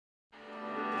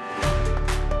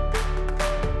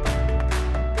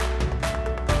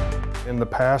In the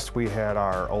past, we had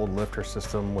our old lifter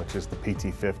system, which is the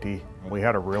PT-50. We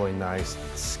had a really nice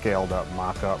scaled up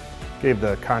mock-up. Gave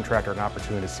the contractor an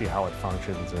opportunity to see how it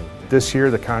functions. And this year,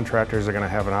 the contractors are going to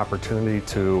have an opportunity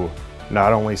to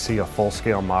not only see a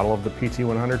full-scale model of the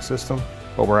PT-100 system,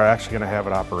 but we're actually going to have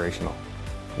it operational.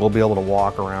 We'll be able to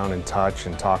walk around and touch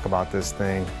and talk about this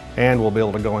thing, and we'll be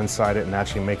able to go inside it and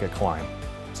actually make it climb.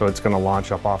 So it's going to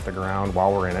launch up off the ground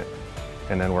while we're in it,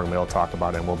 and then we're going to be able to talk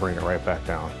about it, and we'll bring it right back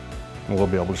down. And we'll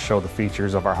be able to show the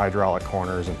features of our hydraulic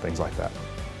corners and things like that.